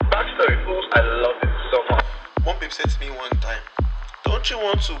babe said to me one time, "Don't you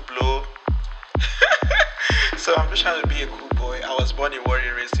want to blow?" So I'm just trying to be a cool boy. I was born in Warri,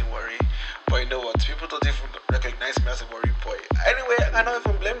 raised in Warri. But you know what? People don't even recognize me as a Warri boy. Anyway, I don't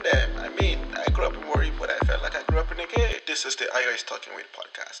even blame them. I mean, I grew up in Warri, but I felt like I grew up in a gay. This is the IOS Talking With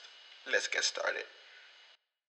podcast. Let's get started.